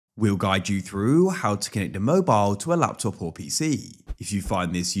We'll guide you through how to connect a mobile to a laptop or PC. If you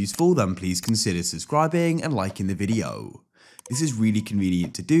find this useful, then please consider subscribing and liking the video. This is really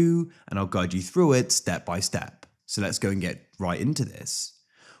convenient to do, and I'll guide you through it step by step. So let's go and get right into this.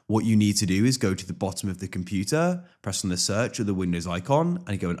 What you need to do is go to the bottom of the computer, press on the search or the Windows icon,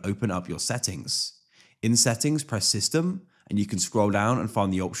 and go and open up your settings. In settings, press system, and you can scroll down and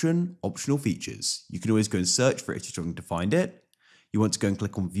find the option, optional features. You can always go and search for it if you're struggling to find it. You want to go and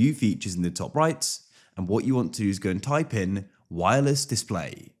click on view features in the top right, and what you want to do is go and type in wireless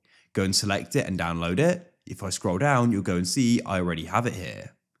display. Go and select it and download it. If I scroll down, you'll go and see I already have it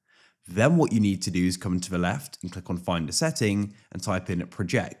here. Then what you need to do is come to the left and click on find a setting and type in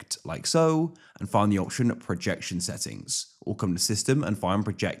project like so, and find the option projection settings, or come to system and find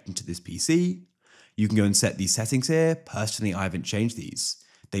project into this PC. You can go and set these settings here. Personally, I haven't changed these.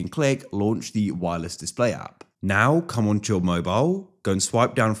 Then click launch the wireless display app. Now come onto your mobile, go and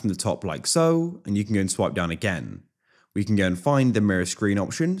swipe down from the top like so, and you can go and swipe down again. We can go and find the mirror screen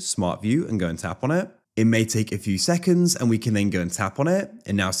option, smart view, and go and tap on it. It may take a few seconds and we can then go and tap on it.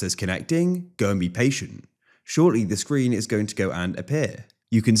 It now says connecting, go and be patient. Shortly the screen is going to go and appear.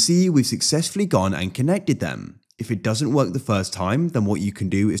 You can see we've successfully gone and connected them. If it doesn't work the first time, then what you can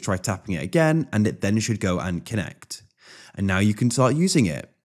do is try tapping it again and it then should go and connect. And now you can start using it.